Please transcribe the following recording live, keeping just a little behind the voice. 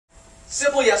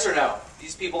Simple yes or no.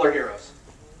 These people are heroes.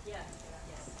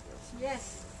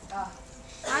 Yes.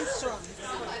 Armstrong.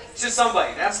 To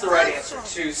somebody. That's the right answer.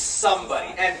 To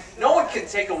somebody. And no one can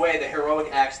take away the heroic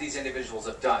acts these individuals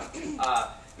have done.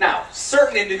 Now,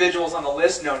 certain individuals on the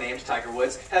list, no names, Tiger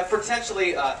Woods, have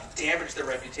potentially damaged their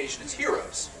reputation as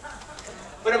heroes.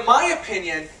 But in my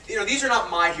opinion, these are not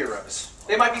my heroes.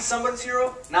 They might be somebody's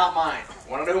hero, not mine.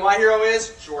 Want to know who my hero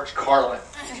is? George Carlin.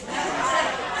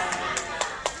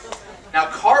 Now,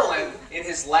 Carlin, in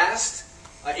his last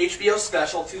HBO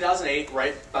special, 2008,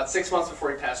 right, about 6 months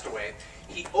before he passed away,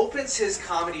 he opens his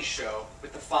comedy show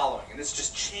with the following, and this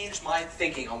just changed my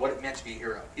thinking on what it meant to be a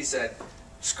hero. He said,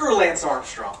 "Screw Lance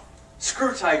Armstrong.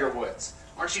 Screw Tiger Woods.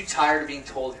 Aren't you tired of being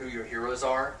told who your heroes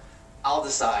are? I'll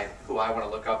decide who I want to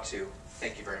look up to.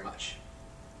 Thank you very much."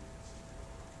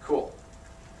 Cool.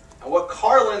 And what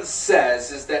Carlin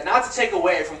says is that not to take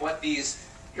away from what these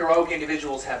heroic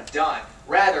individuals have done,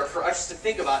 rather for us to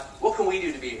think about what can we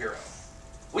do to be a hero.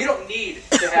 We don't need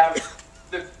to have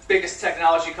the biggest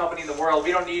technology company in the world.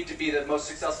 We don't need to be the most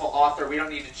successful author. We don't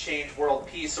need to change world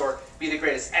peace or be the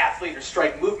greatest athlete or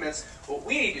strike movements. What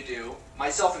we need to do,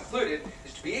 myself included,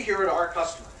 is to be a hero to our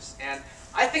customers. And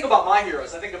I think about my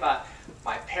heroes. I think about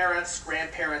my parents,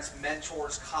 grandparents,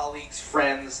 mentors, colleagues,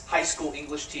 friends, high school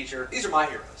English teacher. These are my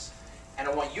heroes. And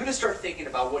I want you to start thinking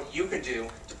about what you can do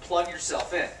to plug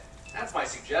yourself in. That's my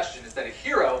suggestion, is that a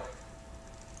hero,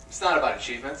 it's not about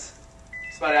achievements.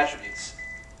 It's about attributes.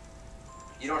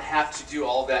 You don't have to do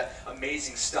all that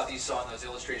amazing stuff you saw in those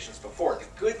illustrations before. The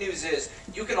good news is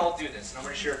you can all do this, and I'm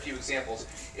going to share a few examples.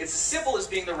 It's as simple as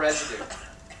being the residue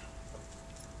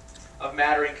of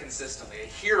mattering consistently. A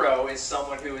hero is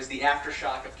someone who is the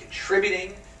aftershock of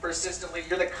contributing persistently.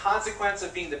 You're the consequence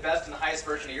of being the best and the highest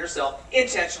version of yourself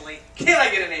intentionally. Can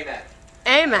I get an amen?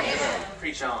 Amen.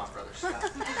 Preach on, brothers.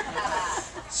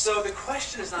 So the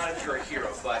question is not if you're a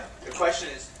hero, but the question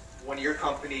is when your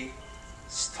company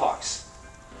talks.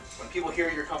 When people hear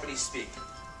your company speak,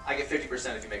 I get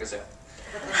 50% if you make a sale.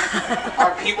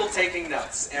 Are people taking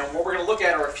notes? And what we're going to look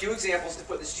at are a few examples to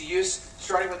put this to use,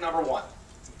 starting with number one.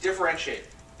 Differentiate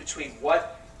between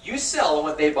what you sell and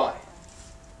what they buy.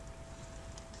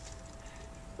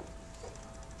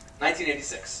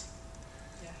 1986.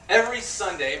 Every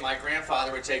Sunday, my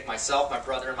grandfather would take myself, my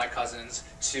brother, and my cousins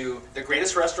to the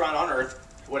greatest restaurant on earth.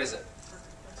 What is it?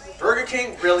 Burger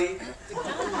King? Really?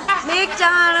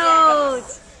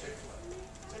 McDonald's.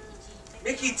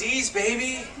 Mickey D's,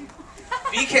 baby.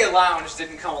 BK Lounge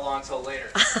didn't come along till later.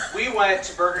 We went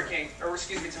to Burger King, or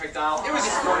excuse me, to McDonald's. It was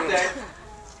his birthday.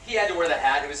 He had to wear the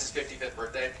hat. It was his 55th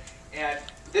birthday. And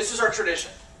this was our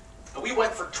tradition. And we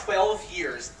went for 12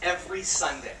 years every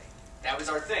Sunday. That was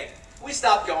our thing. We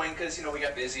stopped going because, we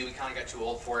got busy. We kind of got too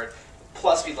old for it.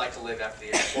 Plus, we'd like to live after the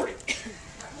age of 40.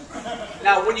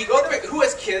 Now, when you go to who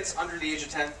has kids under the age of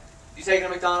 10? You take them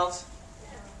to McDonald's?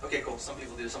 Okay, cool. Some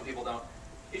people do, some people don't.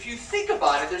 If you think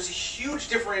about it, there's a huge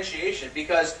differentiation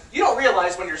because you don't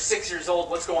realize when you're 6 years old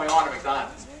what's going on at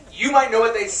McDonald's. You might know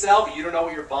what they sell, but you don't know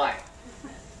what you're buying.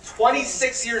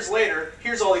 26 years later,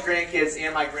 here's all the grandkids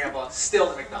and my grandpa still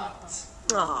at McDonald's.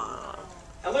 Aww.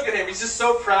 And look at him, he's just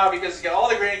so proud because he's got all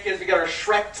the grandkids, we got our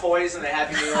Shrek toys and the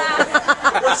Happy Meal.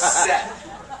 We're set.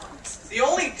 The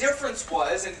only difference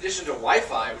was, in addition to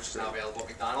Wi-Fi, which is now available at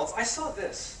McDonald's, I saw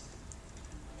this.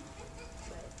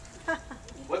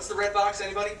 What's the red box,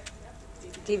 anybody?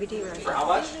 DVD rental. For how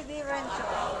much? DVD rental.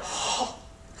 Oh,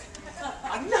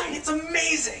 a night, it's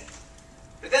amazing.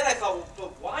 But then I thought, well,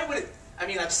 but why would it,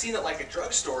 I've seen it like at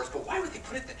drugstores, but why would they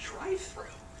put it in the drive-thru?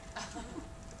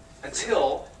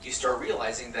 Until you start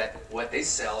realizing that what they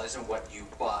sell isn't what you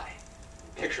buy.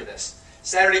 Picture this.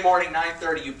 Saturday morning,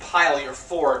 9:30, you pile your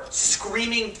 4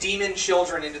 screaming demon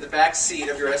children into the back seat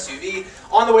of your SUV.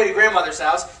 On the way to grandmother's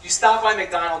house, you stop by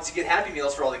McDonald's to get Happy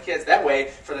Meals for all the kids. That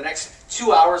way, for the next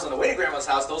 2 hours on the way to grandma's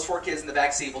house, those 4 kids in the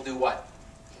back seat will do what?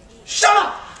 Shut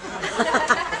up!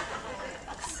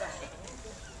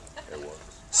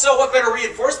 So what better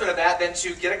reinforcement of that than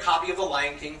to get a copy of The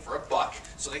Lion King for $1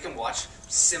 so they can watch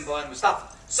Simba and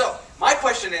Mustafa. So, my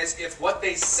question is, if what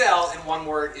they sell in one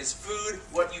word is food,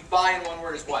 what you buy in one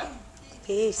word is what?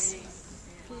 Peace.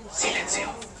 Silencio.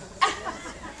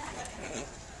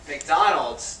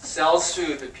 McDonald's sells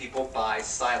food that people buy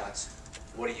silence.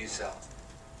 What do you sell?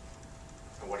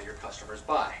 And what do your customers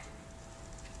buy?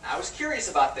 Now, I was curious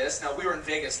about this. Now, we were in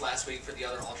Vegas last week for the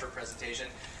other Ultra presentation.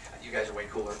 You guys are way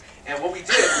cooler. And what we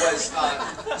did was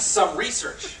some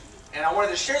research. And I wanted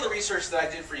to share the research that I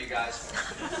did for you guys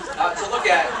to look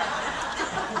at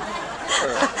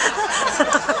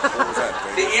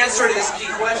the answer to this key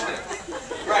question.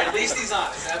 Right, at least he's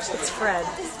honest. Absolutely.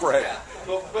 Fred. Yeah.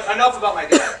 But enough about my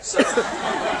dad.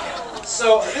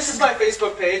 So this is my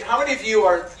Facebook page. How many of you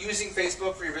are using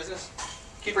Facebook for your business?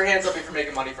 Keep your hands up if you're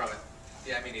making money from it.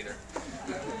 Yeah, me neither.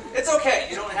 It's okay.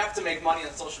 You don't have to make money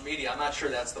on social media. I'm not sure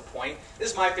that's the point.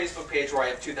 This is my Facebook page where I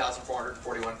have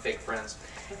 2,441 fake friends.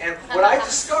 And what I've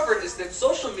discovered is that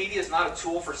social media is not a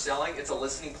tool for selling. It's a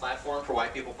listening platform for why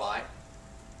people buy.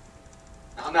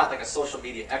 Now, I'm not like a social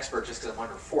media expert just because I'm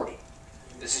under 40.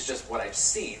 This is just what I've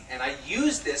seen. And I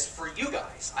use this for you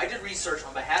guys. I did research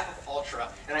on behalf of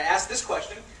Ultra, and I asked this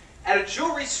question. At a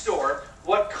jewelry store,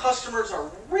 what customers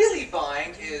are really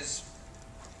buying is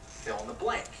fill in the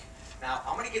blank. Now,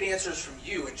 I'm going to get answers from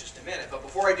you in just a minute, but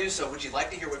before I do so, would you like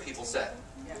to hear what people said?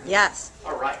 Yes.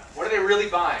 All right. What are they really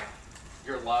buying?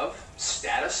 Your love,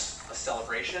 status, a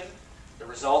celebration, the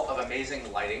result of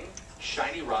amazing lighting,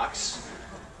 shiny rocks,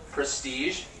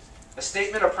 prestige, a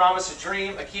statement, a promise, a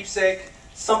dream, a keepsake,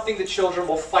 something the children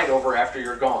will fight over after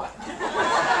you're gone.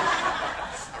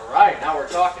 All right, now we're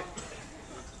talking.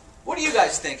 What do you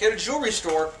guys think? At a jewelry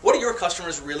store, what are your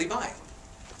customers really buying?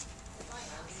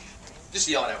 Just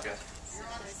yell it out, guys.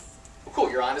 Well, cool,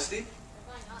 your honesty.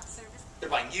 They're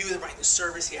buying you, they're buying the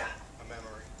service, yeah. A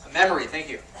memory. A memory, thank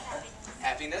you.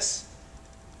 Happiness.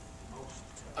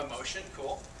 Emotion,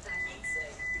 cool.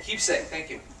 Keepsake, thank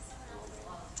you.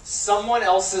 Someone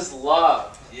else's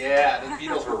love. Yeah, the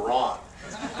Beatles were wrong.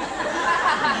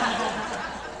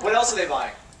 What else are they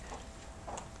buying?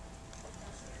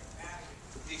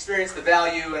 The experience, the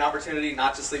value, an opportunity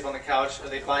not to sleep on the couch. Are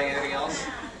they buying anything else?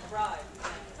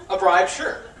 A bribe,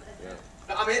 sure.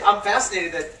 I mean, I'm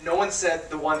fascinated that no one said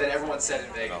the one that everyone said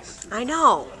in Vegas. I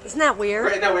know. Isn't that weird?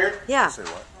 Right, isn't that weird? Yeah. Say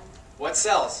what? What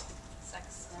sells?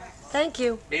 Thank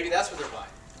you. Maybe that's what they're buying.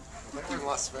 We're in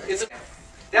Las Vegas.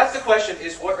 That's the question,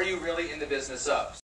 is what are you really in the business of?